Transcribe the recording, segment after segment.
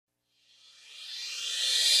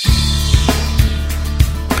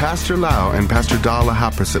Pastor Lau and Pastor Dala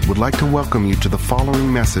Haprasit would like to welcome you to the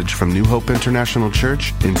following message from New Hope International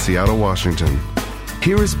Church in Seattle, Washington.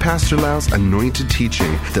 Here is Pastor Lau's anointed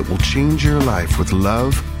teaching that will change your life with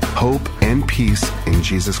love, hope, and peace in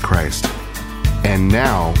Jesus Christ. And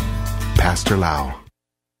now, Pastor Lau.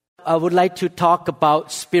 I would like to talk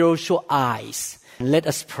about spiritual eyes. Let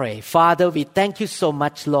us pray. Father, we thank you so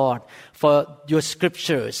much, Lord, for your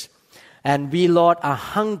scriptures. And we, Lord, are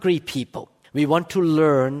hungry people. We want to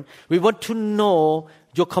learn. We want to know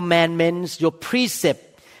your commandments, your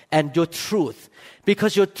precept, and your truth.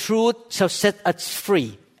 Because your truth shall set us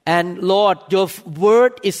free. And Lord, your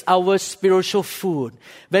word is our spiritual food.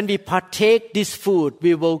 When we partake this food,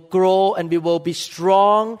 we will grow and we will be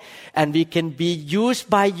strong and we can be used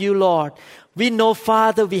by you, Lord. We know,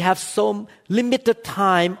 Father, we have so limited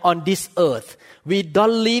time on this earth. We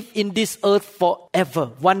don't live in this earth forever.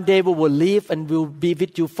 One day we will live and we will be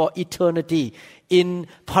with you for eternity in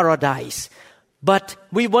paradise. But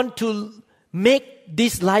we want to make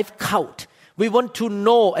this life count. We want to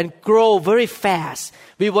know and grow very fast.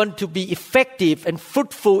 We want to be effective and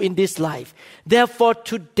fruitful in this life. Therefore,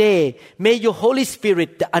 today, may your Holy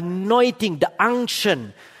Spirit, the anointing, the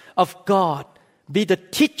unction of God, be the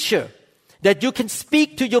teacher, that you can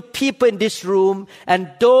speak to your people in this room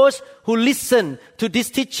and those who listen to this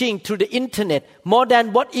teaching through the internet more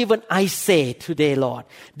than what even I say today, Lord,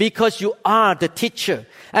 because you are the teacher.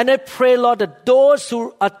 And I pray, Lord, that those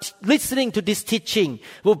who are listening to this teaching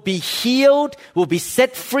will be healed, will be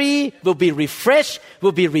set free, will be refreshed,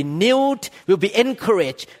 will be renewed, will be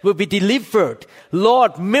encouraged, will be delivered.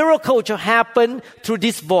 Lord, miracles shall happen through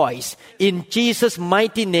this voice. In Jesus'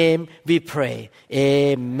 mighty name we pray.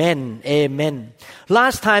 Amen. Amen.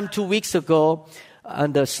 Last time, 2 weeks ago,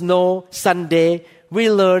 on the Snow Sunday, we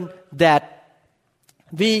learned that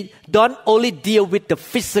we don't only deal with the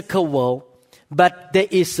physical world, but there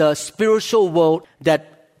is a spiritual world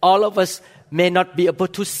that all of us may not be able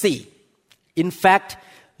to see. In fact,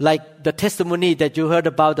 like the testimony that you heard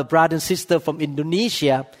about the brother and sister from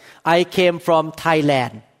Indonesia, I came from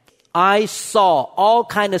Thailand. I saw all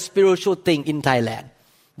kind of spiritual things in Thailand.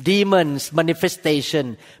 Demons,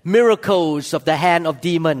 manifestation, miracles of the hand of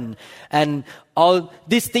demon, and all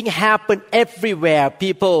these things happen everywhere.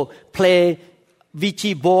 People play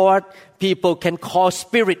Ouija board, people can call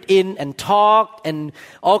spirit in and talk and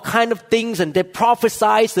all kind of things, and they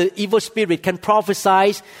prophesy. The evil spirit can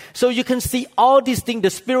prophesy. So you can see all these things. The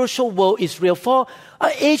spiritual world is real. For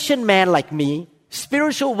an Asian man like me,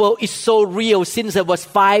 spiritual world is so real since I was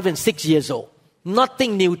 5 and 6 years old.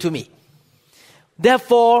 Nothing new to me.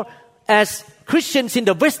 Therefore, as Christians in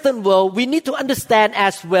the Western world, we need to understand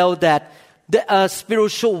as well that there is a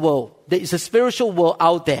spiritual world. There is a spiritual world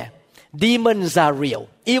out there. Demons are real.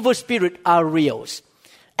 Evil spirits are real.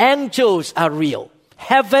 Angels are real.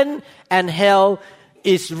 Heaven and hell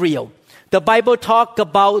is real. The Bible talks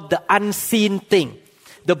about the unseen thing.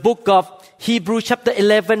 The book of Hebrews chapter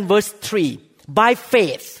 11 verse 3. By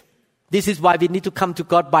faith. This is why we need to come to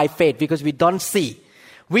God by faith, because we don't see.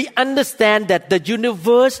 We understand that the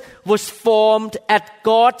universe was formed at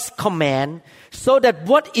God's command, so that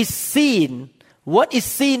what is seen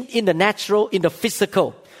in the natural, in the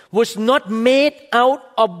physical, was not made out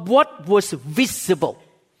of what was visible.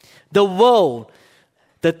 The world,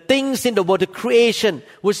 the things in the world, the creation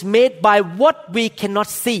was made by what we cannot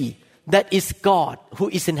see, that is God who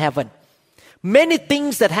is in heaven. Many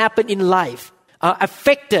things that happen in life are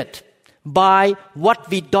affected by what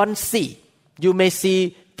we don't see. You may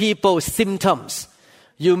see people's symptoms.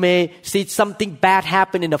 You may see something bad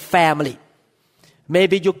happen in the family.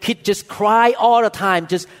 Maybe your kid just cry all the time,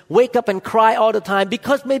 just wake up and cry all the time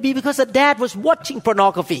because the dad was watching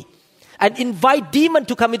pornography and invite demon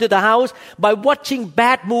to come into the house by watching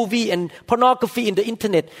bad movie and pornography in the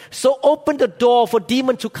internet. So open the door for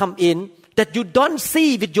demon to come in that you don't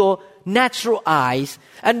see with your natural eyes,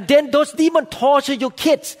 and then those demons torture your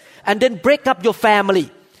kids and then break up your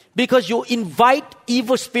family. Because you invite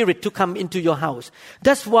evil spirit to come into your house.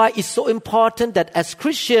 That's why it's so important that as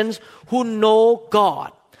Christians who know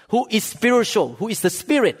God, who is spiritual, who is the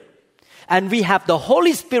Spirit, and we have the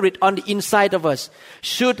Holy Spirit on the inside of us,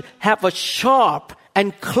 should have a sharp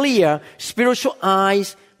and clear spiritual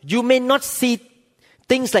eyes. You may not see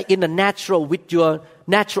things like in the natural with your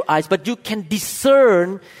natural eyes, but you can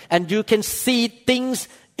discern and you can see things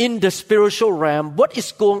in the spiritual realm, what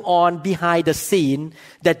is going on behind the scene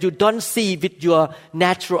that you don't see with your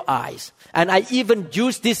natural eyes. And I even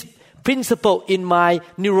use this principle in my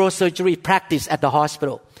neurosurgery practice at the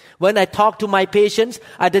hospital. When I talk to my patients,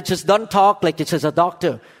 I just don't talk like just a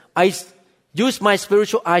doctor. I Use my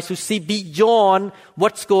spiritual eyes to see beyond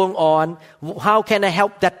what's going on. How can I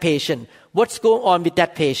help that patient? What's going on with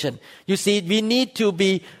that patient? You see, we need to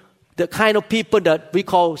be the kind of people that we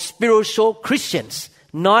call spiritual Christians,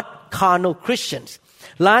 not carnal Christians.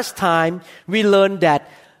 Last time, we learned that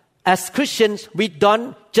as Christians, we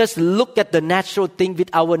don't just look at the natural thing with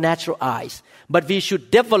our natural eyes, but we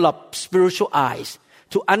should develop spiritual eyes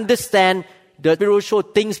to understand the spiritual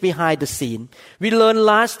things behind the scene. We learned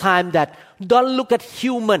last time that don't look at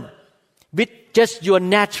human with just your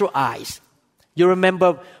natural eyes. You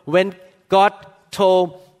remember when God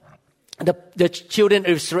told the children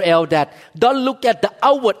of Israel that don't look at the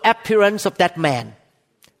outward appearance of that man.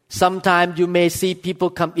 Sometimes you may see people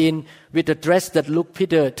come in with a dress that look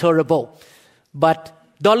pretty terrible. But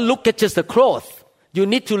don't look at just the clothes. You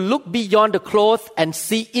need to look beyond the clothes and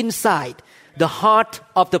see inside the heart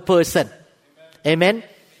of the person. Amen.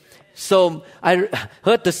 So I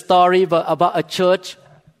heard the story about a church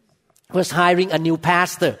was hiring a new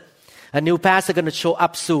pastor. A new pastor going to show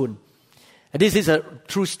up soon. This is a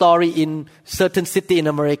true story in certain city in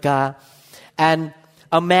America. And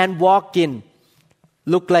a man walked in,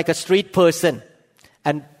 looked like a street person.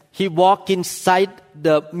 And he walked inside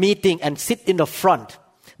the meeting and sit in the front.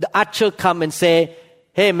 The usher come and say,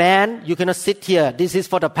 "Hey man, you cannot sit here. This is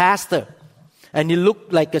for the pastor." And he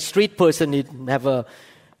looked like a street person. He have a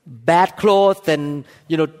bad clothes and,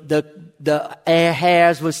 the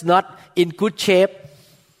hairs was not in good shape.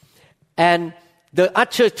 And the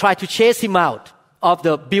usher tried to chase him out of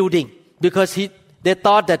the building because they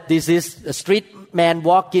thought that this is a street man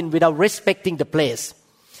walking without respecting the place.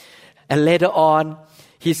 And later on,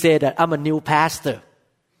 he said that I'm a new pastor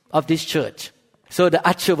of this church. So the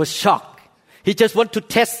usher was shocked. He just want to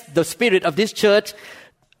test the spirit of this church.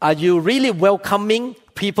 Are you really welcoming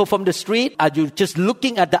people from the street? Are you just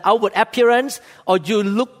looking at the outward appearance? Or you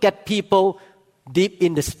look at people deep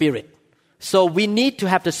in the spirit? So we need to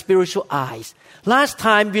have the spiritual eyes. Last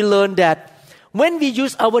time we learned that when we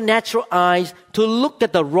use our natural eyes to look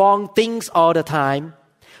at the wrong things all the time,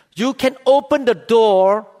 you can open the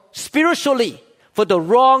door spiritually for the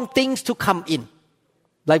wrong things to come in.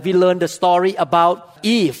 Like we learned the story about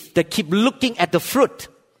Eve that keep looking at the fruit.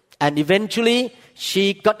 And eventually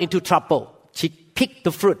she got into trouble. She picked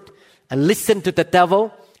the fruit and listened to the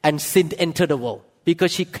devil and sin entered the world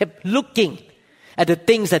because she kept looking at the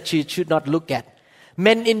things that she should not look at.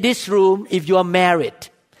 Men in this room, if you are married,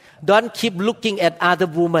 don't keep looking at other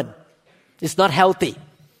women. It's not healthy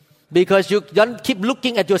because you don't keep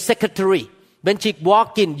looking at your secretary. When she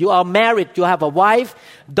walk in, you are married, you have a wife.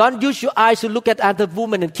 Don't use your eyes to look at other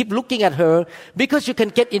women and keep looking at her because you can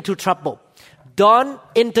get into trouble. Don't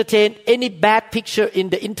entertain any bad picture in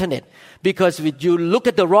the internet because if you look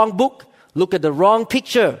at the wrong book, look at the wrong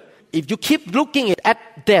picture, if you keep looking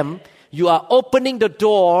at them, you are opening the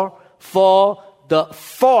door for the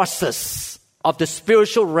forces of the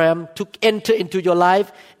spiritual realm to enter into your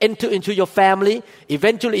life, enter into your family.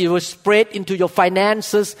 Eventually, it will spread into your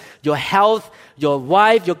finances, your health, your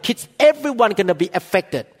wife, your kids. Everyone going to be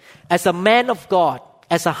affected. As a man of God,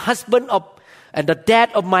 as a husband and the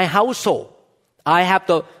dad of my household, I have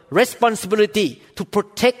the responsibility to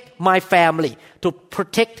protect my family, to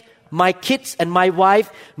protect my kids and my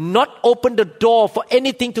wife, not open the door for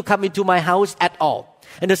anything to come into my house at all.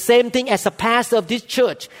 And the same thing as a pastor of this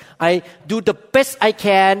church, I do the best I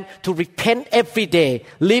can to repent every day,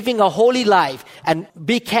 living a holy life, and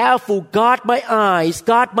be careful, guard my eyes,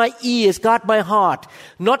 guard my ears, guard my heart,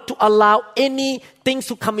 not to allow any things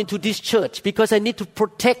to come into this church because I need to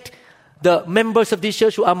protect the members of this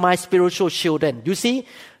church who are my spiritual children. You see,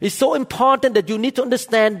 it's so important that you need to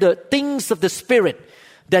understand the things of the Spirit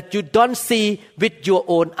that you don't see with your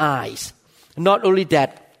own eyes. Not only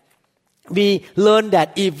that, we learn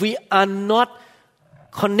that if we are not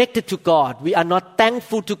connected to God, we are not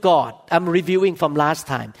thankful to God. I'm reviewing from last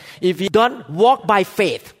time. If we don't walk by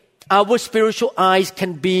faith, our spiritual eyes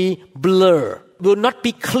can be blurred, will not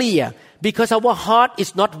be clear because our heart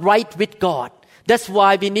is not right with God. That's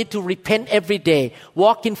why we need to repent every day,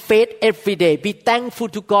 walk in faith every day, be thankful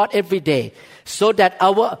to God every day, so that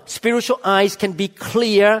our spiritual eyes can be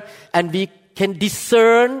clear and we can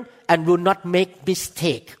discern and will not make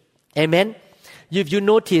mistake. Amen. If you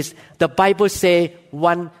notice, the Bible say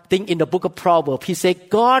one thing in the book of Proverbs. He say,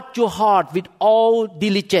 guard your heart with all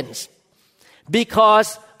diligence,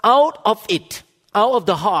 because out of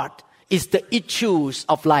the heart, is the issues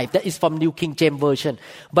of life. That is from New King James Version.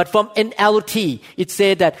 But from NLT, it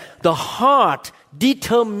says that the heart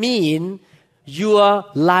determines your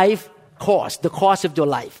life course, the course of your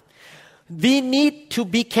life. We need to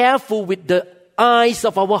be careful with the eyes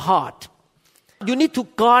of our heart. You need to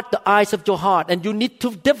guard the eyes of your heart, and you need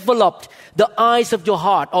to develop the eyes of your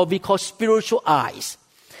heart, or we call spiritual eyes.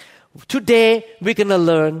 Today, we're going to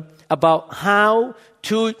learn about how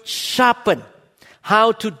to sharpen,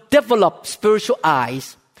 how to develop spiritual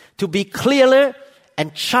eyes to be clearer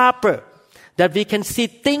and sharper, that we can see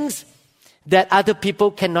things that other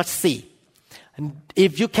people cannot see. And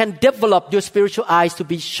if you can develop your spiritual eyes to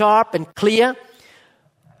be sharp and clear,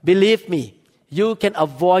 believe me, you can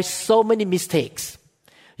avoid so many mistakes.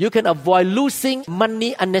 You can avoid losing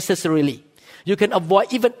money unnecessarily. You can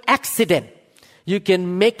avoid even accident. You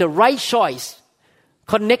can make the right choice,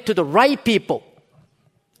 connect to the right people,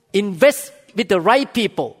 invest with the right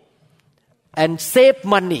people, and save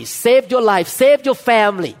money, save your life, save your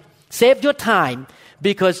family, save your time,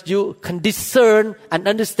 because you can discern and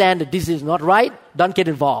understand that this is not right. Don't get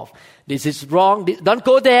involved. This is wrong. Don't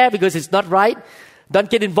go there because it's not right. Don't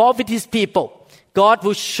get involved with these people. God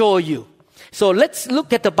will show you. So let's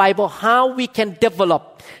look at the Bible, how we can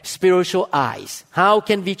develop spiritual eyes. How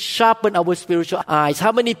can we sharpen our spiritual eyes?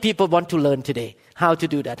 How many people want to learn today how to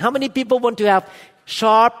do that? How many people want to have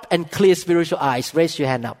sharp and clear spiritual eyes? Raise your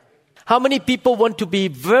hand up. How many people want to be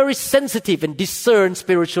very sensitive and discern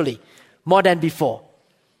spiritually more than before?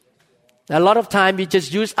 A lot of time we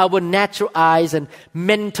just use our natural eyes and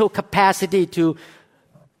mental capacity to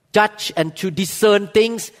judge and to discern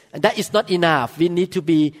things, and that is not enough. We need to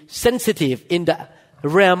be sensitive in the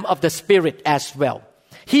realm of the spirit as well.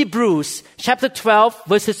 Hebrews chapter 12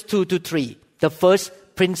 verses 2 to 3, the first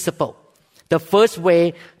principle, the first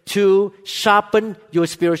way to sharpen your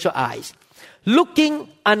spiritual eyes. Looking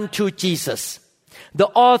unto Jesus, the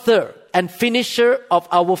author and finisher of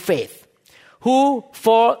our faith, who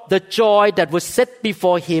for the joy that was set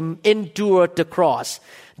before him endured the cross,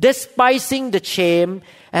 despising the shame,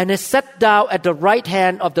 and has sat down at the right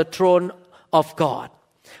hand of the throne of God.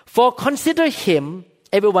 For consider him,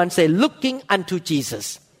 everyone say, looking unto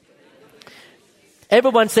Jesus.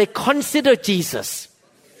 Everyone say, consider Jesus,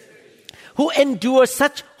 who endured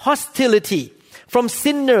such hostility from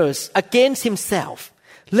sinners against himself,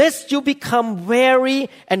 lest you become weary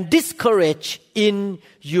and discouraged in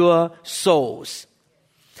your souls.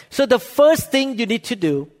 So the first thing you need to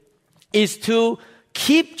do is to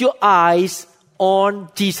keep your eyes on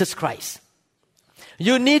Jesus Christ.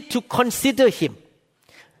 You need to consider him.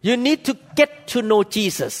 You need to get to know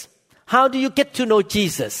Jesus. How do you get to know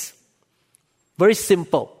Jesus? Very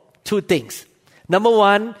simple. Two things. Number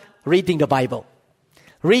one, reading the Bible.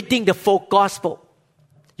 Reading the full gospel.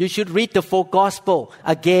 You should read the full gospel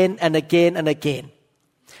again and again and again.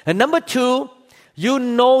 And number two, you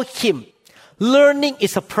know him. Learning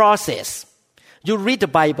is a process. You read the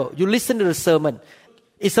Bible. You listen to the sermon.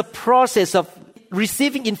 It's a process of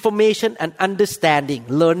receiving information and understanding.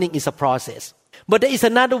 Learning is a process. But there is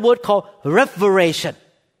another word called revelation.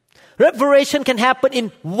 Revelation can happen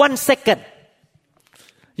in 1 second.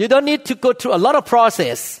 You don't need to go through a lot of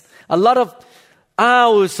process, a lot of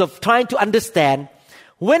hours of trying to understand.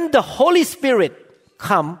 When the Holy Spirit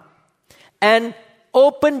come and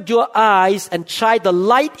open your eyes and shine the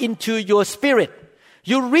light into your spirit,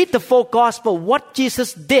 you read the full gospel, what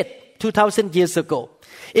Jesus did 2,000 years ago.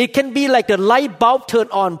 It can be like the light bulb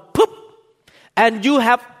turned on, poof, and you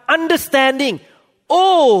have understanding.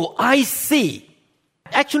 Oh, I see.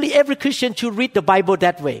 Actually, every Christian should read the Bible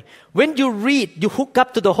that way. When you read, you hook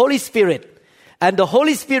up to the Holy Spirit, and the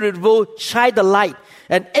Holy Spirit will shine the light.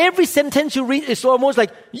 And every sentence you read is almost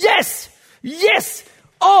like, yes, yes,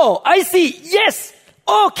 oh, I see, yes,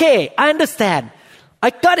 okay, I understand. I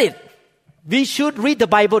got it. We should read the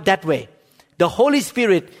Bible that way. The Holy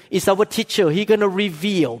Spirit is our teacher. He's going to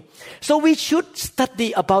reveal. So we should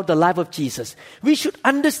study about the life of Jesus. We should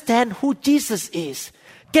understand who Jesus is.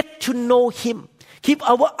 Get to know him. Keep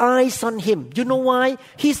our eyes on him. You know why?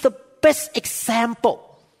 He's the best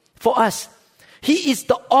example for us. He is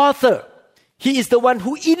the author. He is the one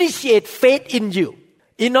who initiates faith in you.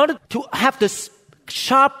 In order to have the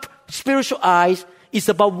sharp spiritual eyes, it's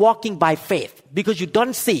about walking by faith because you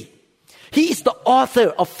don't see. He is the author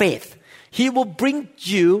of faith. He will bring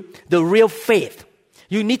you the real faith.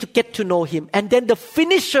 You need to get to know him. And then the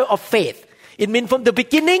finisher of faith. It means from the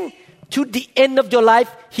beginning to the end of your life,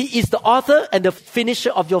 he is the author and the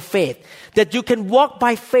finisher of your faith. That you can walk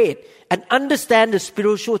by faith and understand the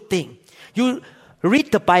spiritual thing. You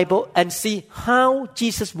read the Bible and see how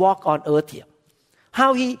Jesus walked on earth here.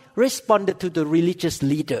 How he responded to the religious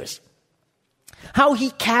leaders. How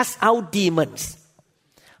he cast out demons.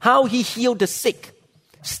 How he healed the sick.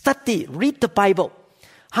 Study, read the Bible.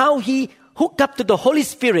 How he hooked up to the Holy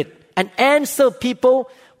Spirit and answered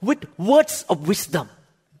people with words of wisdom.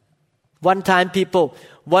 One time people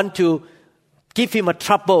want to give him a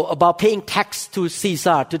trouble about paying tax to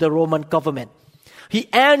Caesar, to the Roman government. He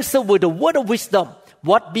answered with a word of wisdom.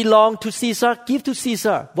 What belongs to Caesar, give to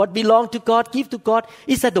Caesar. What belongs to God, give to God.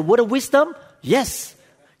 Is that the word of wisdom? Yes.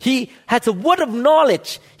 He has a word of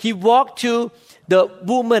knowledge. He walked to the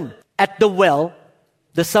woman at the well,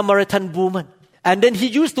 the Samaritan woman. And then he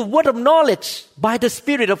used the word of knowledge by the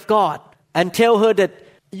Spirit of God and tell her that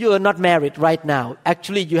you are not married right now.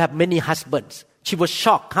 Actually, you have many husbands. She was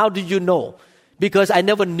shocked. How do you know? Because I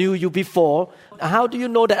never knew you before. How do you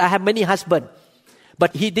know that I have many husbands?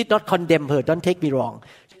 But he did not condemn her. Don't take me wrong.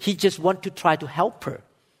 He just wanted to try to help her.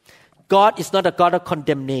 God is not a God of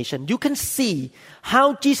condemnation. You can see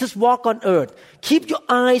how Jesus walked on earth. Keep your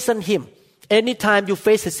eyes on Him. Anytime you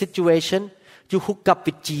face a situation, you hook up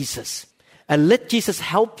with Jesus. And let Jesus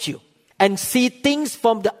help you. And see things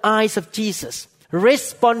from the eyes of Jesus.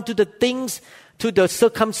 Respond to the things, to the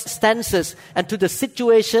circumstances, and to the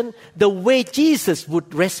situation the way Jesus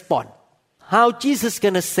would respond. How Jesus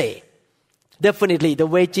going to say? Definitely, the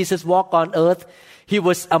way Jesus walked on earth, He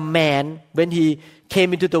was a man. When He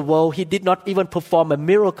came into the world, He did not even perform a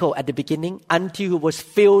miracle at the beginning until He was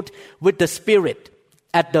filled with the Spirit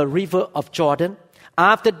at the river of Jordan.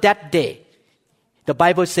 After that day, the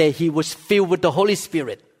Bible says He was filled with the Holy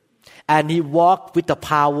Spirit and He walked with the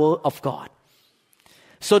power of God.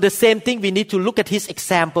 So the same thing, we need to look at His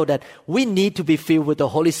example that we need to be filled with the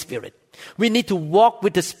Holy Spirit. We need to walk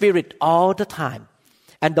with the Spirit all the time.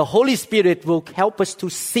 And the Holy Spirit will help us to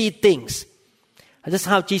see things. That's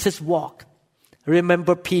how Jesus walked.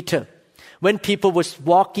 Remember Peter. When people was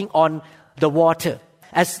walking on the water,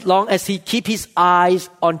 as long as he keep his eyes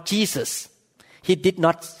on Jesus, he did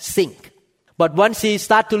not sink. But once he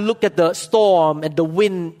started to look at the storm and the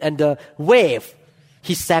wind and the wave,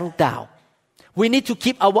 he sank down. We need to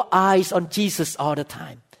keep our eyes on Jesus all the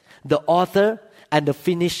time. The author and the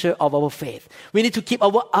finisher of our faith. We need to keep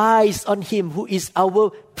our eyes on Him who is our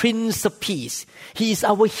Prince of Peace. He is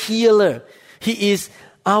our healer. He is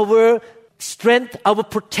our strength, our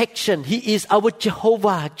protection. He is our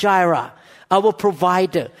Jehovah Jireh, our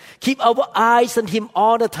provider. Keep our eyes on Him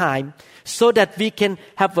all the time so that we can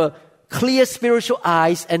have a clear spiritual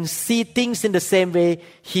eyes and see things in the same way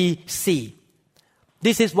He sees.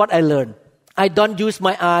 This is what I learned. I don't use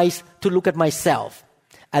my eyes to look at myself.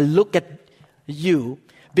 I look at you,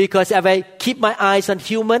 because if I keep my eyes on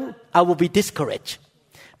human, I will be discouraged.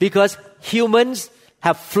 Because humans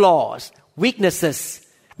have flaws, weaknesses,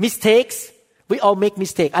 mistakes. We all make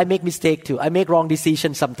mistakes. I make mistakes too. I make wrong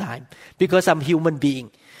decisions sometimes because I'm a human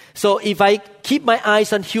being. So if I keep my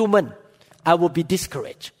eyes on human, I will be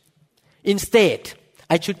discouraged. Instead,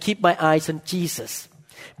 I should keep my eyes on Jesus.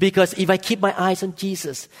 Because if I keep my eyes on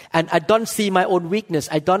Jesus and I don't see my own weakness,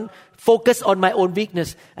 I don't focus on my own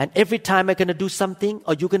weakness, and every time I'm going to do something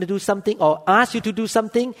or you're going to do something or ask you to do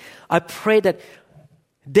something, I pray that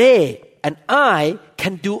they and I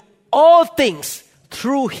can do all things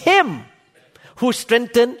through Him who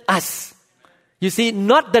strengthens us. You see,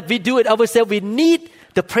 not that we do it ourselves. We need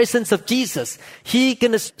the presence of Jesus. He's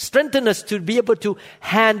going to strengthen us to be able to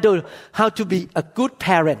handle how to be a good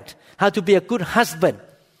parent, how to be a good husband,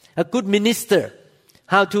 a good minister,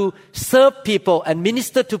 how to serve people and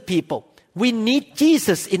minister to people. We need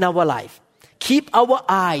Jesus in our life. Keep our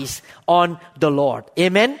eyes on the Lord.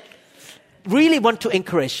 Amen? Really want to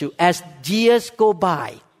encourage you, as years go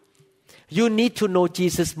by, you need to know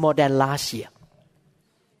Jesus more than last year.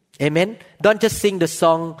 Amen? Don't just sing the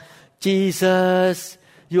song, Jesus,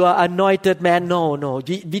 you are anointed man. No.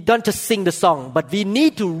 We don't just sing the song, but we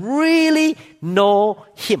need to really know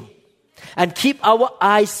Him and keep our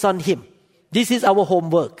eyes on Him. This is our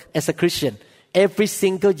homework as a Christian. Every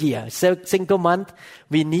single year, single month,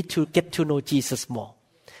 we need to get to know Jesus more.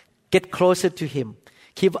 Get closer to Him.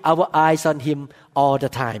 Keep our eyes on Him all the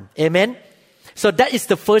time. Amen? So that is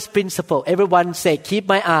the first principle. Everyone say, keep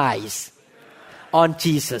my eyes on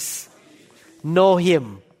Jesus. Know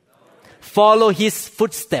Him. Follow His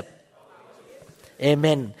footsteps.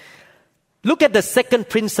 Amen. Look at the second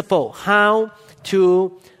principle, how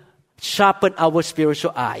to sharpen our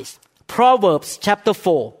spiritual eyes. Proverbs chapter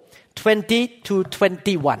 4, 20 to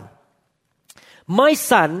 21. My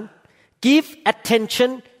son, give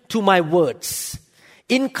attention to my words.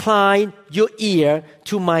 Incline your ear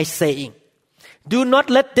to my saying. Do not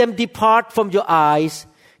let them depart from your eyes.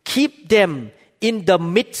 Keep them in the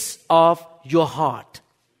midst of your heart.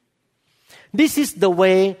 This is the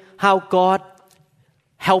way how God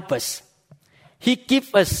helps us. He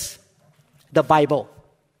gives us the Bible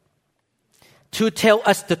to tell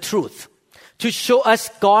us the truth, to show us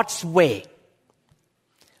God's way.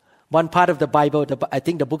 One part of the Bible, I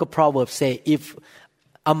think the book of Proverbs say, if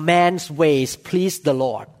a man's ways please the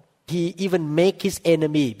Lord. He even make his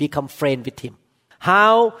enemy become friend with him.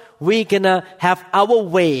 How we gonna have our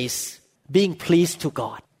ways being pleased to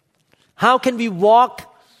God? How can we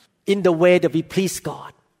walk in the way that we please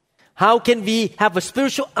God? How can we have a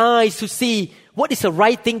spiritual eyes to see what is the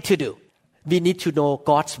right thing to do? We need to know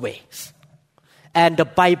God's ways. And the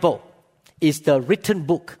Bible is the written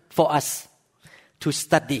book for us to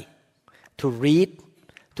study, to read,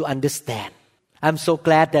 to understand. I'm so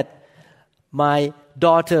glad that my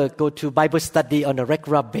daughter go to Bible study on a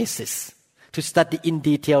regular basis to study in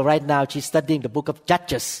detail. Right now, she's studying the book of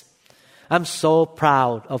Judges. I'm so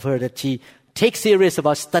proud of her that she takes serious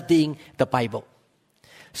about studying the Bible.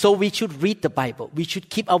 So we should read the Bible. We should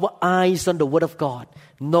keep our eyes on the Word of God.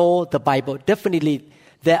 Know the Bible. Definitely,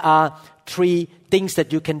 there are 3 things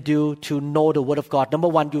that you can do to know the Word of God. Number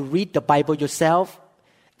 1, you read the Bible yourself,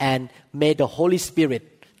 and may the Holy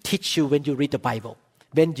Spirit teach you when you read the Bible.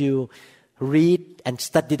 When you read and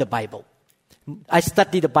study the Bible. I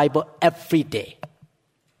study the Bible every day,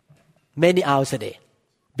 many hours a day,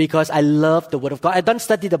 because I love the Word of God. I don't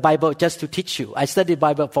study the Bible just to teach you. I study the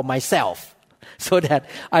Bible for myself so that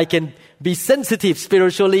I can be sensitive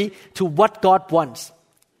spiritually to what God wants.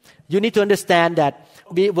 You need to understand that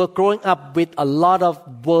we were growing up with a lot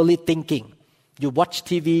of worldly thinking. You watch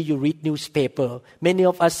TV, you read newspaper. Many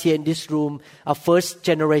of us here in this room are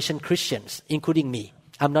first-generation Christians, including me.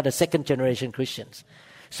 I'm not a second-generation Christian.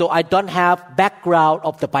 So I don't have background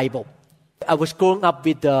of the Bible. I was growing up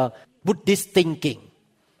with the Buddhist thinking,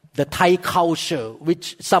 the Thai culture,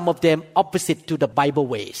 which some of them opposite to the Bible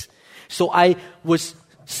ways. So I was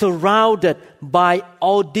surrounded by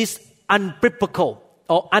all this unbiblical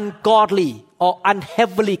or ungodly or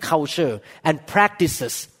unheavenly culture and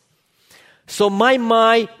practices. So my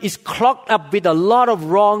mind is clogged up with a lot of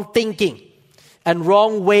wrong thinking and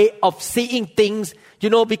wrong way of seeing things.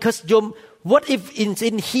 Because what if it's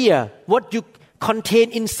in here, what you contain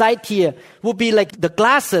inside here will be like the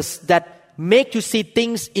glasses that make you see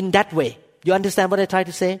things in that way. You understand what I try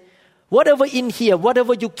to say? Whatever in here,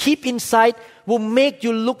 whatever you keep inside will make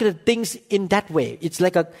you look at things in that way. It's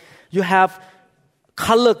like you have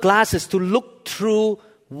color glasses to look through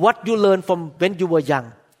what you learned from when you were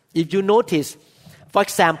young. If you notice, for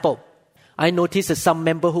example, I noticed that some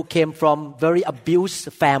member who came from very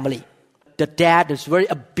abused family. The dad is very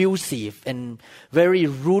abusive and very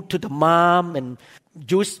rude to the mom and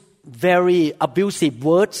use very abusive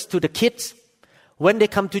words to the kids. When they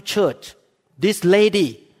come to church, this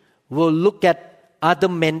lady will look at other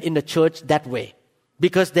men in the church that way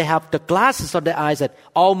because they have the glasses on their eyes that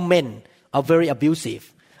all men are very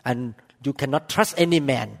abusive and you cannot trust any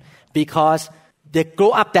man because they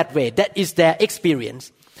grow up that way. That is their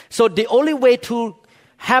experience. So the only way to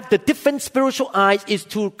have the different spiritual eyes is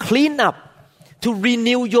to clean up, to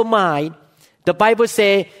renew your mind. The Bible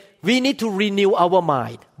says we need to renew our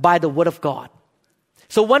mind by the Word of God.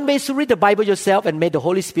 So one way is to read the Bible yourself and may the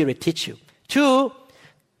Holy Spirit teach you. 2,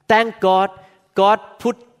 thank God, God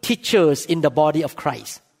put teachers in the body of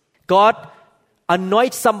Christ. God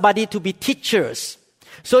anoints somebody to be teachers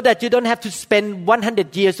so that you don't have to spend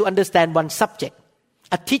 100 years to understand one subject.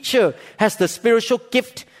 A teacher has the spiritual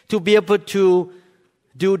gift to be able to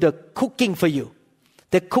do the cooking for you.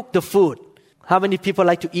 They cook the food. How many people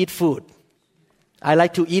like to eat food? I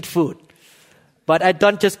like to eat food. But I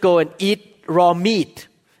don't just go and eat raw meat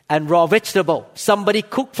and raw vegetable. Somebody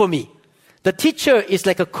cook for me. The teacher is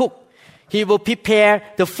like a cook. He will prepare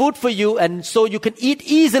the food for you and so you can eat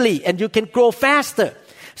easily and you can grow faster.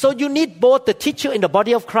 So you need both the teacher in the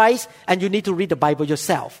body of Christ and you need to read the Bible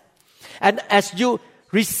yourself. And as you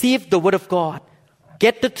receive the Word of God,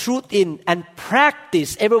 get the truth in and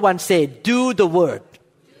practice. Everyone say, do the Word.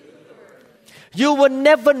 You will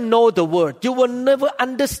never know the Word. You will never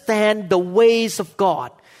understand the ways of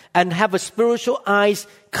God and have a spiritual eyes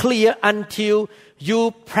clear until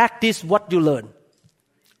you practice what you learn.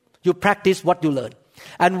 You practice what you learn.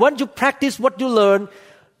 And once you practice what you learn,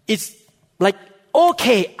 it's like,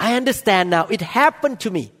 okay, I understand now. It happened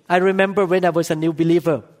to me. I remember when I was a new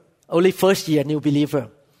believer, only first year new believer.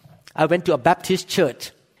 I went to a Baptist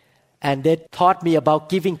church and they taught me about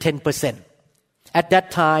giving 10%. At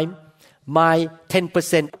that time, my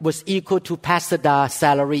 10% was equal to Pastor Da's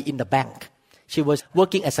salary in the bank. She was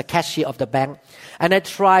working as a cashier of the bank. And I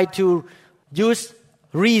tried to use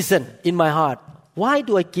reason in my heart. Why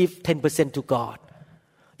do I give 10% to God?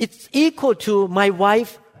 It's equal to my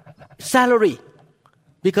wife's salary.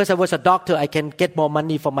 Because I was a doctor, I can get more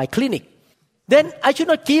money for my clinic. Then I should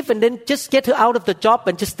not give and then just get her out of the job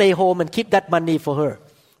and just stay home and keep that money for her.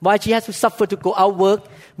 Why she has to suffer to go out work,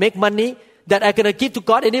 make money that I'm going to give to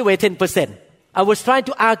God anyway, 10%. I was trying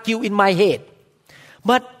to argue in my head.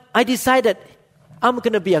 But I decided I'm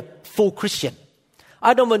going to be a full Christian.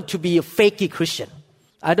 I don't want to be a fakey Christian.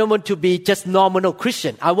 I don't want to be just nominal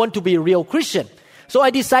Christian. I want to be a real Christian. So I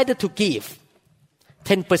decided to give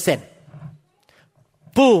 10%.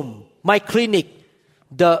 Boom, my clinic,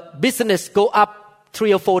 the business go up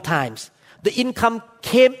 3 or 4 times. The income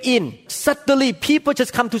came in. Suddenly, people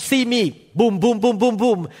just come to see me. Boom, boom, boom, boom,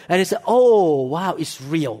 boom. And they say, oh, wow, it's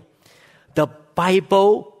real. The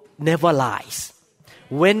Bible never lies.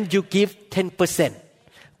 When you give 10%,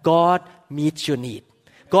 God meets your need.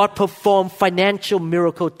 God performs financial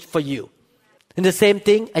miracle for you. And the same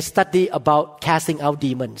thing, I studied about casting out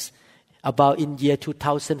demons. About in year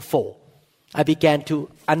 2004, I began to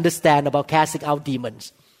understand about casting out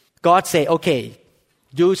demons. God said, okay,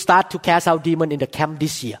 you start to cast out demons in the camp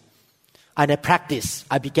this year. And I practiced.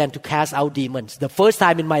 I began to cast out demons. The first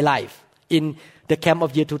time in my life in the camp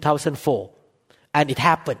of year 2004. And it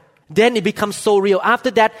happened. Then it becomes so real.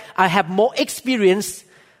 After that, I have more experiences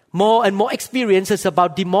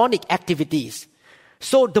about demonic activities.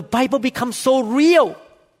 So the Bible becomes so real.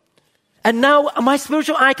 And now my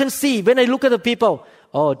spiritual eye can see when I look at the people,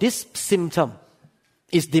 oh, this symptom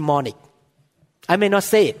is demonic. I may not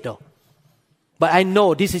say it though. But I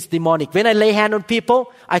know this is demonic. When I lay hand on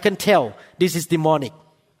people, I can tell this is demonic.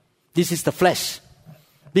 This is the flesh.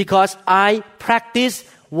 Because I practice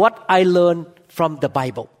what I learned from the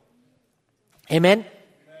Bible. Amen?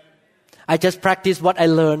 I just practice what I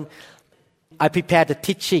learned. I prepare the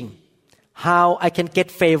teaching, how I can get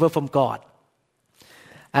favor from God.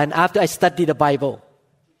 And after I study the Bible,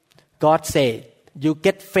 God said, you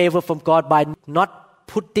get favor from God by not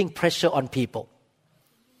putting pressure on people.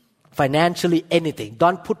 Financially, anything.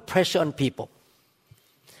 Don't put pressure on people.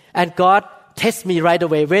 And God tests me right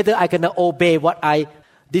away whether I'm going to obey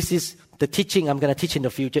this is the teaching I'm going to teach in the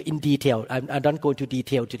future in detail. I don't go into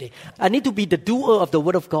detail today. I need to be the doer of the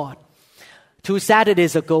Word of God. 2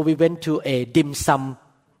 Saturdays ago, we went to a dim sum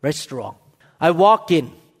restaurant. I walk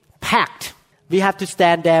in, packed. We have to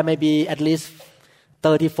stand there maybe at least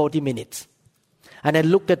 30, 40 minutes. And I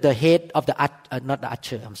looked at the head of the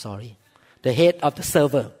head of the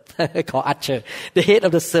server. I call usher. The head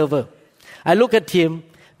of the server. I look at him.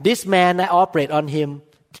 This man, I operate on him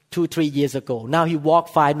 2-3 years ago. Now he walk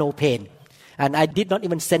fine, no pain. And I did not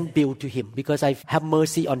even send bill to him because I have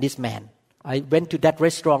mercy on this man. I went to that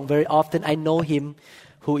restaurant very often. I know him.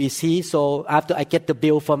 Who is he? So after I get the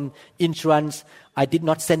bill from insurance, I did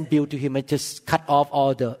not send bill to him. I just cut off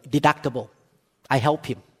all the deductible. I help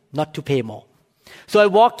him not to pay more. So I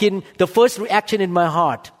walk in. The first reaction in my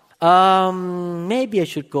heart, maybe I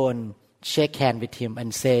should go and shake hand with him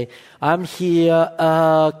and say, I'm here.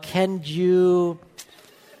 Can you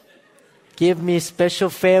give me special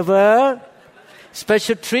favor?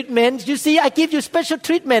 Special treatment. You see, I give you special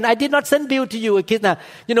treatment. I did not send bill to you.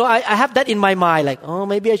 I have that in my mind. Like, oh,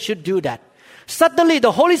 maybe I should do that. Suddenly,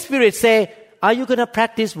 the Holy Spirit say, are you going to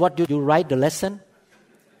practice what you write the lesson?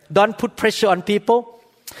 Don't put pressure on people.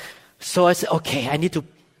 So I said, okay, I need to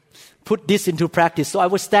put this into practice. So I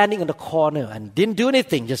was standing in the corner and didn't do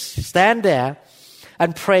anything. Just stand there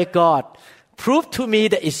and pray, God, prove to me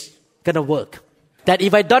that it's going to work. That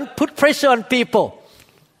if I don't put pressure on people,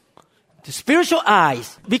 the spiritual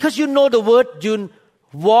eyes, because you know the word, you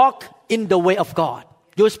walk in the way of God.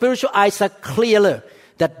 Your spiritual eyes are clearer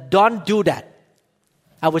that don't do that.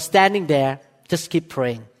 I was standing there, just keep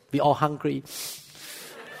praying. We all hungry.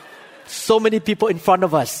 So many people in front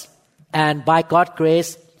of us. And by God's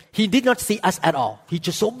grace, He did not see us at all. He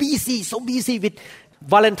just so busy with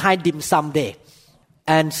Valentine dim sum day.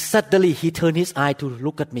 And suddenly He turned His eye to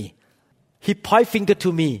look at me. He point finger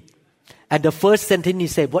to me. And the first sentence He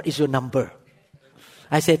said, what is your number?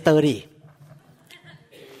 I said 30.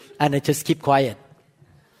 And I just keep quiet.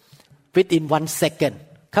 Within 1 second,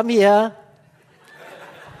 come here.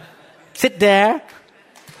 Sit there.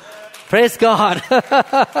 Praise God.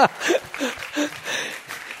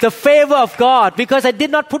 The favor of God, because I did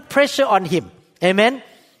not put pressure on him. Amen.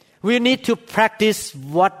 We need to practice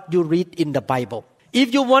what you read in the Bible.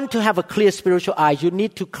 If you want to have a clear spiritual eye, you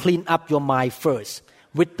need to clean up your mind first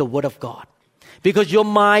with the Word of God. Because your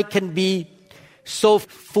mind can be so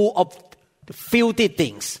full of filthy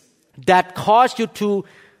things that cause you to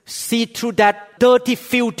see through that dirty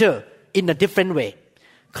filter in a different way.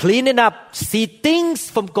 Clean it up, see things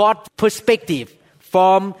from God's perspective,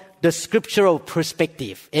 from the scriptural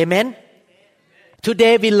perspective. Amen?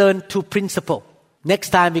 Today we learn 2 principles. Next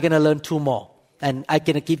time we're going to learn 2 more. And I'm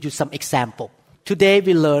going to give you some example. Today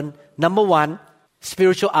we learn, number 1,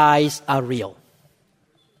 spiritual eyes are real.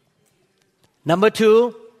 Number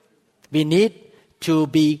 2, we need to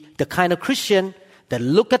be the kind of Christian that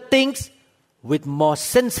look at things with more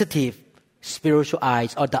sensitive spiritual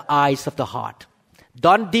eyes or the eyes of the heart.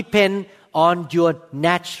 Don't depend on your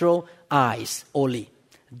natural eyes only.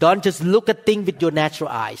 Don't just look at things with your natural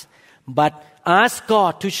eyes, but ask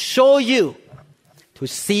God to show you to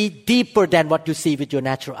see deeper than what you see with your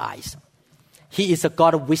natural eyes. He is a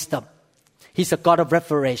God of wisdom. He's a God of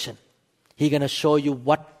revelation. He's going to show you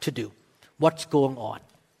what to do, what's going on.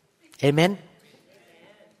 Amen?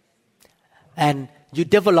 And you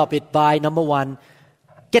develop it by, number one,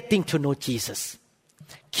 getting to know Jesus.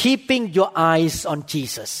 Keeping your eyes on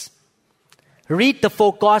Jesus. Read the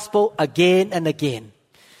full gospel again and again.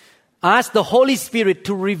 Ask the Holy Spirit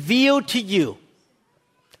to reveal to you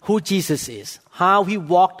who Jesus is, how He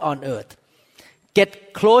walked on earth.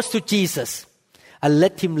 Get close to Jesus and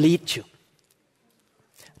let Him lead you.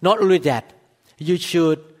 Not only that, you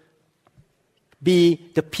should be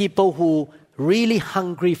the people who really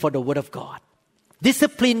hungry for the Word of God.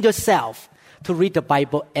 Discipline yourself to read the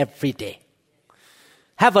Bible every day.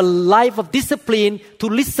 Have a life of discipline to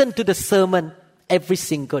listen to the sermon every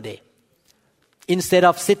single day. Instead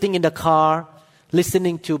of sitting in the car,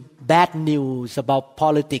 listening to bad news about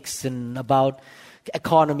politics and about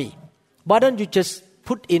economy, why don't you just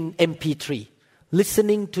put in MP3,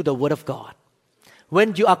 listening to the Word of God?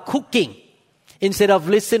 When you are cooking, instead of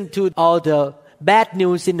listening to all the bad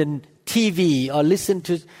news in the TV or listen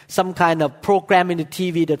to some kind of program in the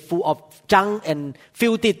TV that's full of junk and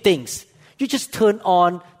filthy things, you just turn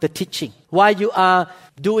on the teaching. While you are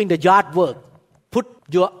doing the yard work, put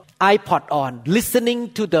your iPod on,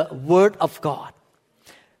 listening to the Word of God.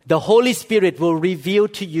 The Holy Spirit will reveal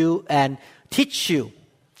to you and teach you.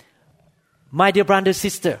 My dear brother and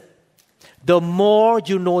sister, the more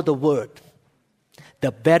you know the Word,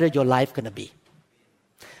 the better your life going to be.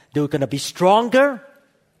 You're going to be stronger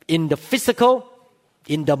in the physical,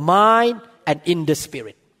 in the mind, and in the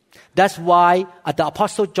spirit. That's why the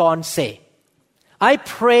Apostle John say, I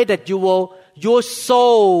pray that your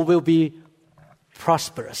soul will be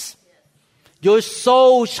prosperous. Your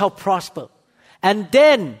soul shall prosper. And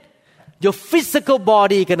then your physical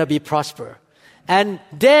body going to be prosper. And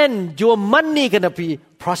then your money going to be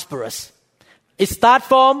prosperous. It starts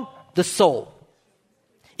from the soul.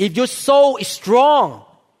 If your soul is strong,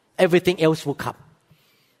 everything else will come.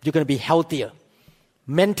 You're going to be healthier.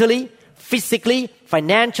 Mentally, physically,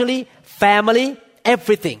 financially, family,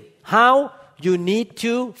 everything. How? You need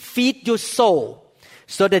to feed your soul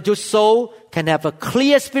so that your soul can have a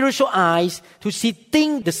clear spiritual eyes to see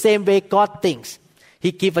things the same way God thinks.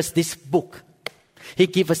 He gave us this book. He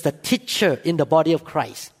gave us the teacher in the body of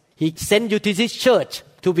Christ. He sent you to this church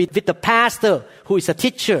to be with the pastor who is a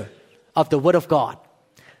teacher of the Word of God.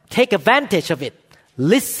 Take advantage of it.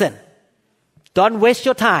 Listen. Don't waste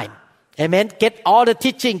your time. Amen. Get all the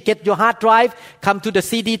teaching. Get your hard drive. Come to the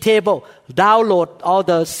CD table. Download all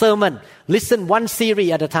the sermon. Listen one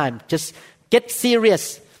series at a time. Just get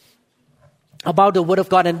serious about the Word of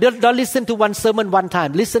God. And don't listen to one sermon one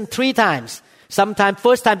time. Listen 3 times. Sometimes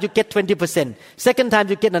first time you get 20%. Second time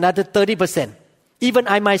you get another 30%. Even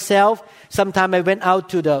I myself, sometimes I went out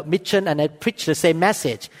to the mission and I preached the same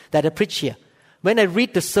message that I preach here. When I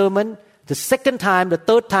read the sermon, the second time, the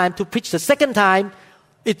third time, to preach the second time,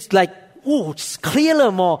 it's like, it's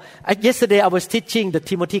clearer more. Yesterday I was teaching the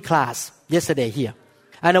Timothy class, yesterday here.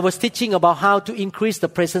 And I was teaching about how to increase the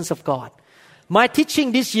presence of God. My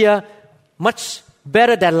teaching this year, much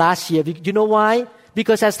better than last year. You know why?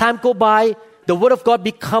 Because as time goes by, the Word of God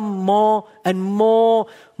become more and more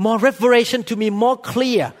revelation to me, more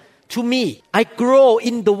clear to me. I grow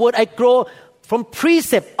in the Word. I grow from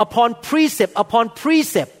precept upon precept upon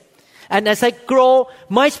precept. And as I grow,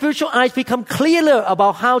 my spiritual eyes become clearer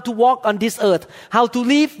about how to walk on this earth, how to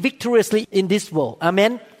live victoriously in this world.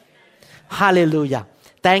 Amen? Hallelujah.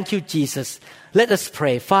 Thank you, Jesus. Let us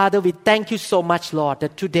pray. Father, we thank you so much, Lord,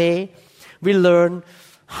 that today we learn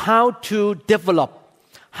how to develop,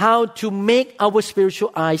 how to make our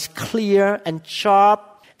spiritual eyes clear and sharp,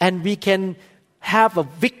 and we can have a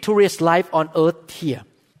victorious life on earth here.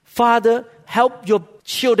 Father, help your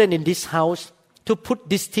children in this house to put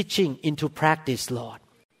this teaching into practice, Lord.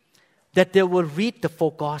 That they will read the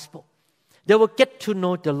full gospel. They will get to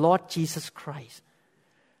know the Lord Jesus Christ.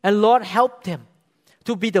 And Lord, help them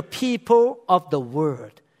to be the people of the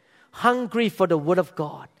Word, hungry for the Word of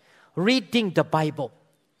God, reading the Bible,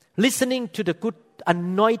 listening to the good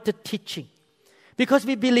anointed teaching. Because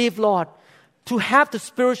we believe, Lord, to have the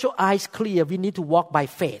spiritual eyes clear, we need to walk by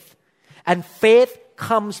faith. And faith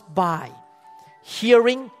comes by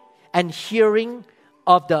hearing and hearing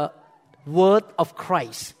of the Word of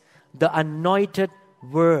Christ, the anointed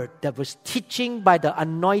word that was teaching by the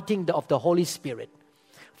anointing of the Holy Spirit.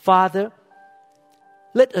 Father,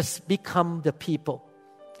 let us become the people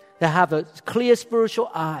that have a clear spiritual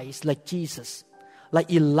eyes like Jesus,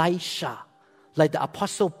 like Elisha, like the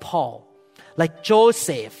Apostle Paul, like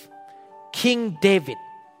Joseph, King David,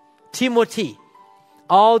 Timothy,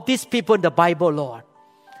 all these people in the Bible, Lord,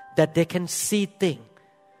 that they can see things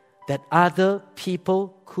that other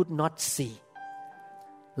people could not see.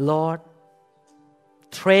 Lord,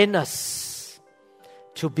 train us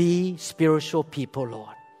to be spiritual people,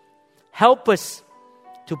 Lord. Help us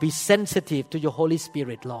to be sensitive to your Holy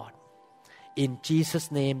Spirit, Lord. In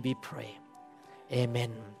Jesus' name we pray.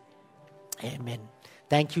 Amen. Amen.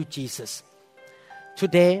 Thank you, Jesus.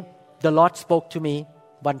 Today, the Lord spoke to me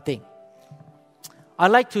one thing.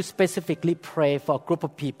 I'd like to specifically pray for a group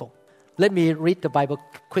of people. Let me read the Bible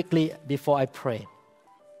quickly before I pray.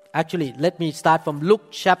 Actually, let me start from Luke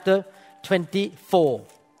chapter 24.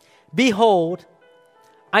 Behold,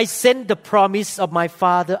 I send the promise of my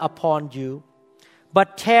Father upon you,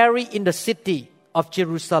 but tarry in the city of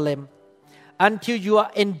Jerusalem until you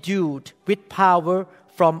are endued with power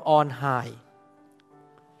from on high.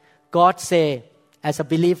 God say, as a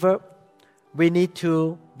believer, we need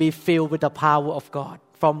to be filled with the power of God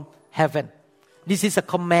from heaven. This is a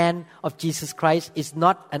command of Jesus Christ. It's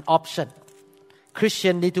not an option.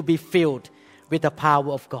 Christians need to be filled with the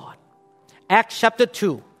power of God. Acts chapter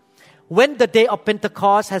 2. When the day of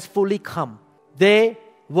Pentecost has fully come, they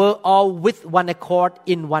were all with one accord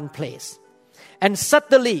in one place. And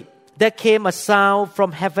suddenly there came a sound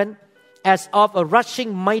from heaven as of a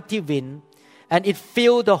rushing mighty wind, and it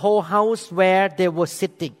filled the whole house where they were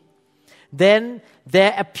sitting. Then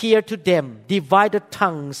there appeared to them divided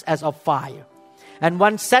tongues as of fire, and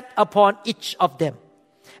one sat upon each of them.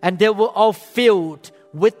 And they were all filled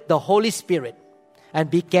with the Holy Spirit and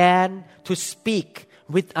began to speak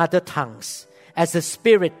with other tongues as the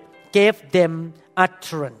Spirit gave them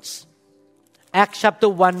utterance. Acts chapter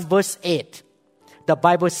 1 verse 8. The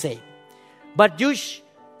Bible says, but you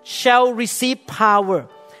shall receive power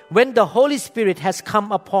when the Holy Spirit has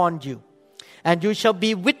come upon you, and you shall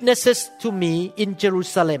be witnesses to me in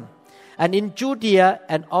Jerusalem and in Judea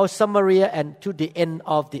and all Samaria and to the end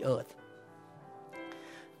of the earth.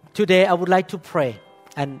 Today I would like to pray,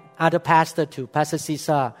 and other pastor too, Pastor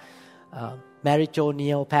Cesar, Mary Jo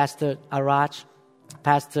Neal, Pastor Araj,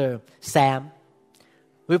 Pastor Sam.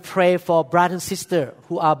 We pray for brothers and sisters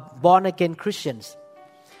who are born again Christians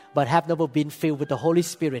but have never been filled with the Holy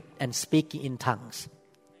Spirit and speaking in tongues.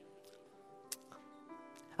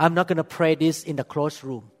 I'm not going to pray this in the closed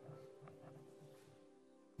room.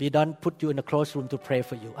 We don't put you in the closed room to pray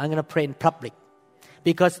for you. I'm going to pray in public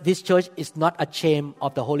because this church is not ashamed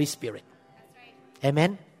of the Holy Spirit.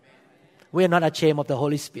 Amen? We are not ashamed of the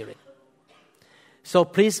Holy Spirit. So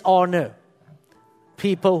please honor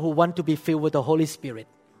people who want to be filled with the Holy Spirit.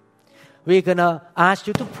 We're going to ask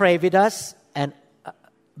you to pray with us, and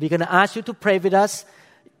we're going to ask you to pray with us.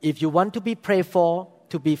 If you want to be prayed for,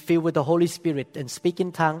 to be filled with the Holy Spirit and speak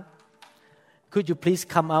in tongue, could you please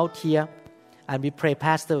come out here and we pray.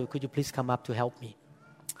 Pastor, could you please come up to help me?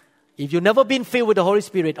 If you've never been filled with the Holy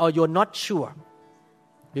Spirit or you're not sure,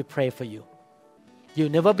 we pray for you.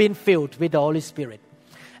 You've never been filled with the Holy Spirit.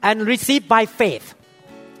 And receive by faith.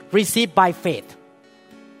 Receive by faith.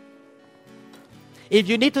 If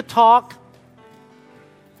you need to talk,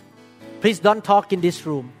 please don't talk in this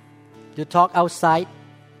room. You talk outside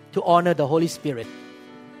to honor the Holy Spirit.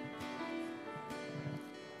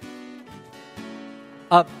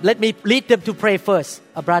 Let me lead them to pray first,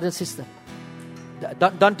 a brother and sister.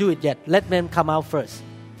 Don't do it yet. Let them come out first,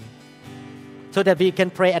 so that we can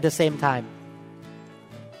pray at the same time.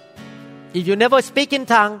 If you never speak in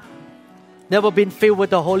tongue, never been filled with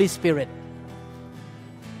the Holy Spirit,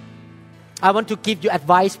 I want to give you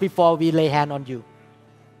advice before we lay hand on you.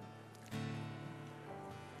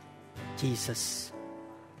 Jesus,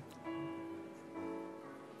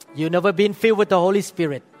 you never been filled with the Holy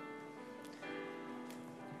Spirit.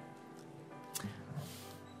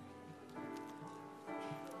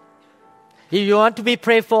 If you want to be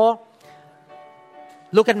prayed for,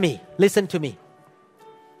 look at me, listen to me.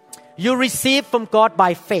 You receive from God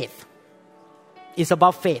by faith. It's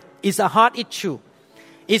about faith. It's a heart issue.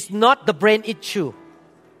 It's not the brain issue.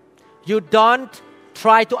 You don't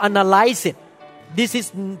try to analyze it. This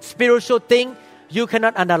is spiritual thing. You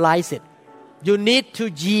cannot analyze it. You need to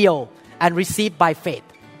yield and receive by faith.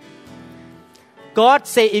 God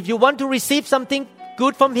say, if you want to receive something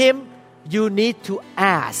good from Him, you need to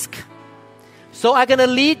ask. So I'm going to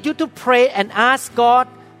lead you to pray and ask God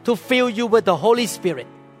to fill you with the Holy Spirit.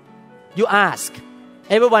 You ask.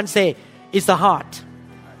 Everyone say, it's the heart.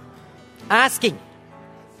 asking.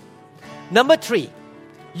 Number 3,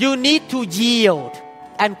 you need to yield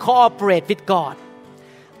and cooperate with God.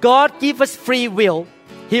 God gives us free will.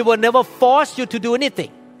 He will never force you to do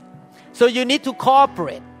anything. So you need to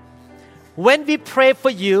cooperate. When we pray for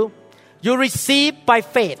you, you receive by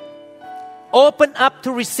faith. Open up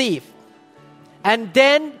to receive. And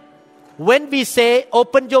then when we say,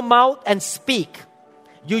 open your mouth and speak,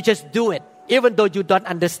 you just do it, even though you don't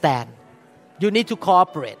understand. You need to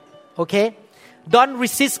cooperate. Okay? Don't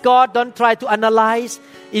resist God. Don't try to analyze.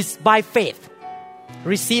 It's by faith.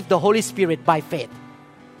 Receive the Holy Spirit by faith.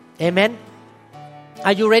 Amen?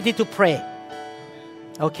 Are you ready to pray?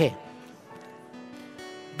 Okay.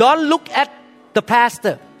 Don't look at the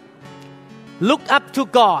pastor. Look up to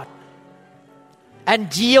God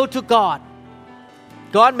and yield to God.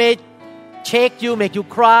 God may shake you, make you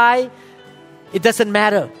cry. It doesn't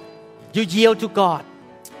matter. You yield to God.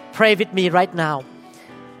 Pray with me right now.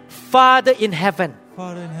 Father in heaven,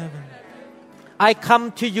 I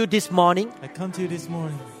come to you this morning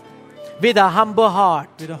with a humble heart.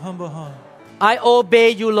 I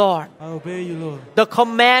obey you, Lord. The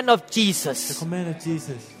command of Jesus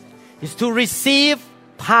is to receive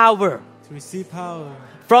power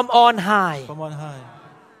from on high.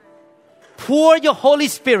 Pour your Holy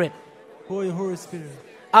Spirit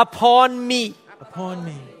upon me.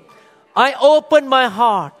 I open my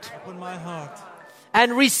heart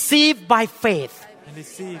and receive by faith.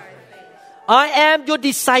 I am your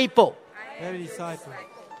disciple.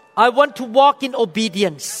 I want to walk in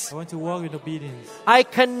obedience. I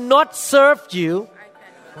cannot serve you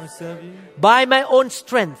by my own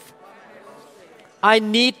strength. I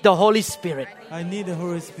need the Holy Spirit.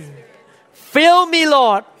 Fill me,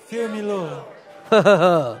 Lord.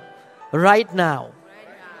 Right now.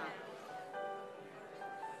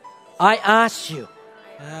 I ask you.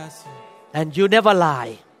 And you never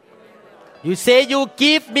lie. You say you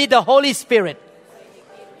give me the Holy Spirit.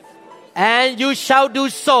 And you shall do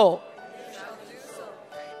so.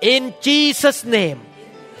 In Jesus' name.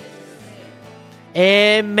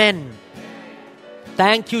 Amen.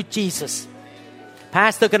 Thank you, Jesus.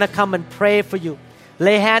 Pastor gonna come and pray for you.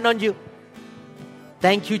 Lay hand on you.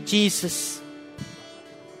 Thank you, Jesus.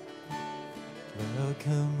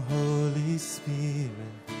 Welcome, Holy Spirit.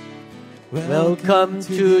 Welcome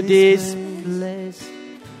to this place.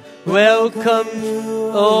 Welcome,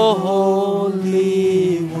 O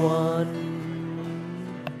Holy One.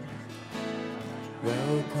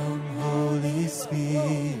 Welcome, Holy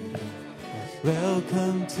Spirit.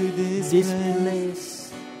 Welcome to this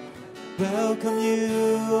place. Welcome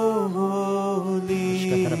you, O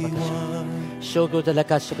Holy One. Open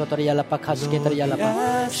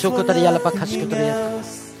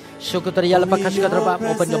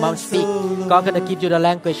your mouth, speak. God gonna give you the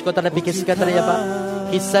language.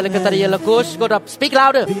 Speak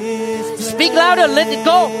louder. Speak louder. Let it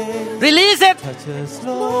go. Release it.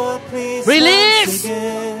 Release.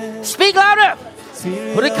 Speak louder.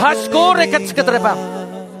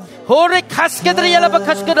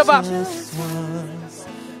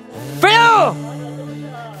 Fill.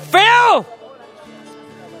 Fill.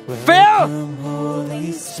 Fill.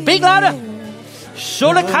 Speak louder.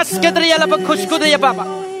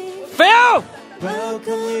 Fill.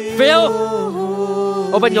 Fill.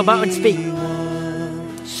 Open your mouth and speak.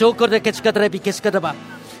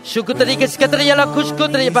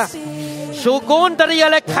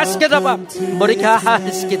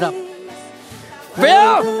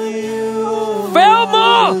 Fill. Fill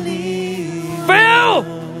more. Fill.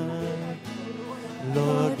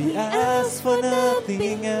 Lord, we ask for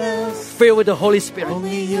nothing else. Fill with the Holy Spirit.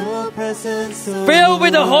 Only your presence, oh Fill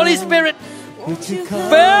with the Holy Spirit. would you come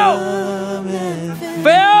Fill. and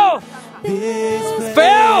Fill. this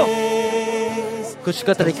Fill. place.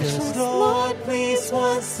 Lord, please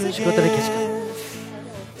once again.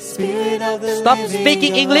 Spirit of the Stop living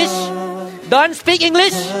speaking English. God. Don't speak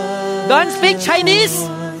English. Don't speak Chinese.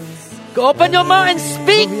 Open your mouth and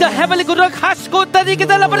speak the heavenly good. Fire!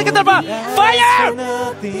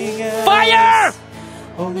 Fire!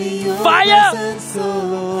 Fire!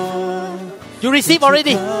 You receive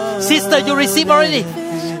already. Sister, you receive already.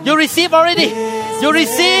 You receive already. You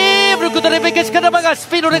receive.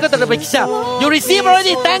 You receive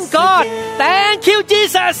already. Thank God. Thank you,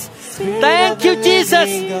 Jesus. Thank you, Jesus.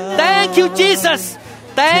 Thank you, Jesus.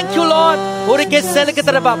 Thank you, Lord.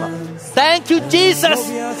 Thank you,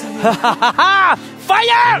 Jesus. Fire!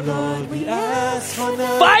 Fire!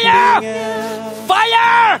 Fire!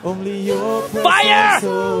 Fire!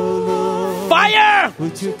 Fire!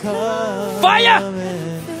 Fire!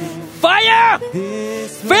 Fire!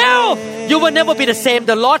 Fill! You will never be the same.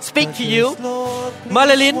 The Lord speak to you.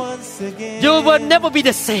 Marilyn, again. You will never be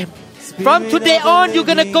the same. From today on, you're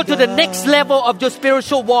going to go to the next level of your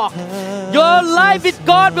spiritual walk. Your life with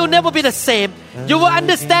God will never be the same. You will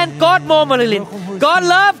understand God more, Marilyn. God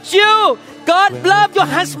loves you. God loves your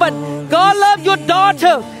husband. God loves your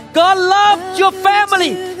daughter. God loves your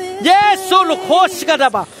family. Yes,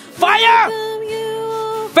 fire!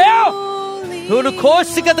 Fell!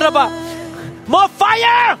 More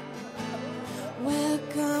fire!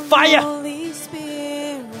 Fire!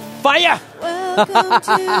 Fire!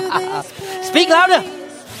 Speak louder!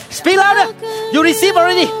 Speak louder! You receive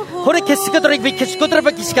already.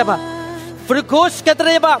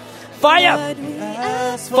 Fire!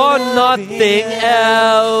 For nothing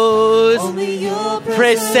else.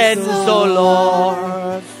 Presence, O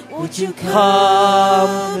Lord. Would you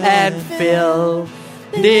come and fill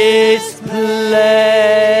this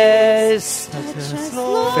place?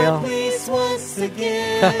 Fill.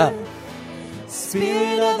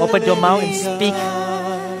 Open your mouth and speak.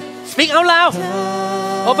 Speak out loud.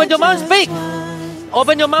 Open your mouth and speak.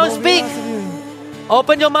 Open your mouth and speak.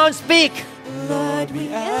 Open your mouth and speak.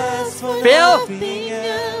 Fill.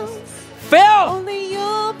 Fill.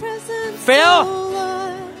 Fill.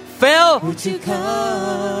 Fill.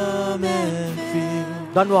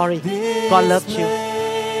 Don't worry. God loves you.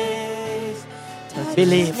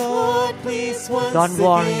 Believe. Don't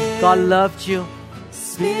worry. God loves you.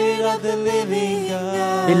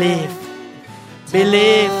 Believe.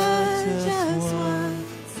 Believe.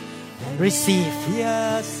 Receive.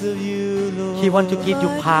 He wants to give you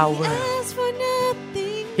power.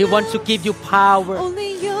 He wants to give you power.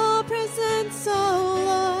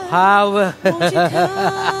 Power.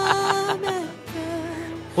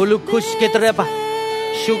 Hulukush ketreba.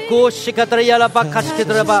 Shukush ketrayala bakash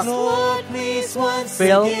ketreba.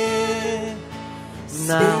 Fill.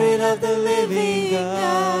 Now.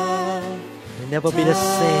 You'll never be the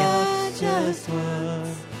same.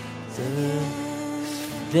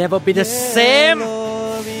 Never be the same.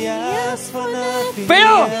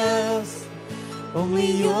 Fill.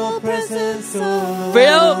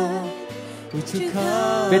 Fill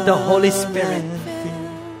with the Holy Spirit.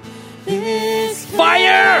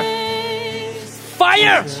 Fire!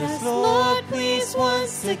 Fire!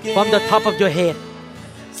 From the top of your head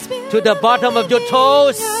to the bottom of your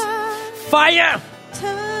toes. Fire!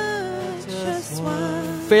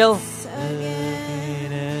 Fill.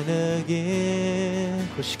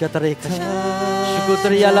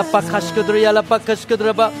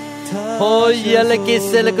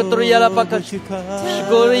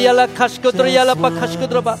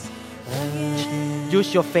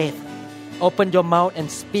 Use your faith. Open your mouth and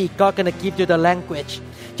speak. God gonna give you the language.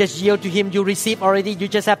 Just yield to Him. You receive already. You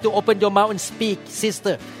just have to open your mouth and speak,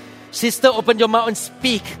 sister. Sister, open your mouth and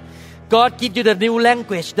speak. God give you the new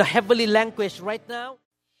language, the heavenly language right now.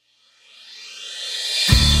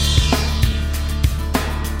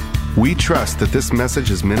 We trust that this message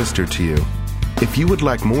is ministered to you. If you would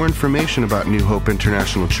like more information about New Hope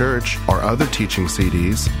International Church or other teaching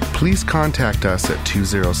CDs, please contact us at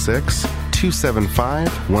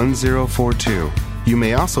 206-275-1042. You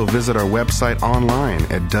may also visit our website online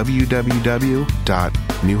at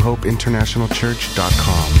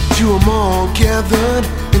www.newhopeinternationalchurch.com. To them all gathered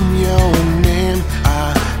in your name,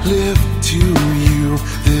 I lift to you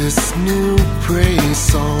this new praise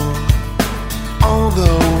song. All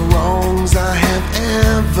the wrongs I have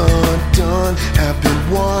ever done have been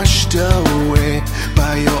washed away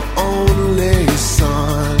by your only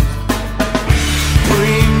Son.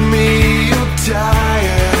 Bring me your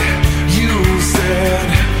tired, you said.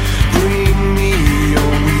 Bring me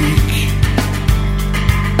your weak.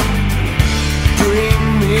 Bring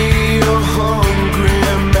me your hungry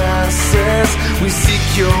masses. We seek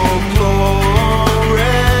your glory.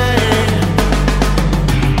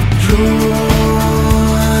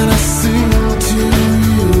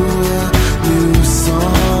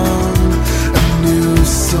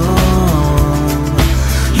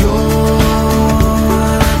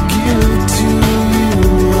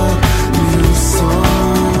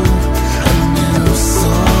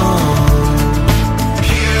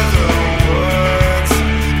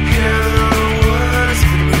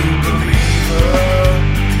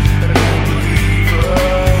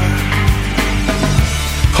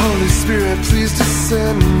 Lord, please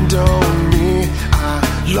descend on me. I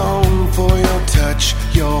long for your touch,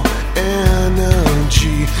 your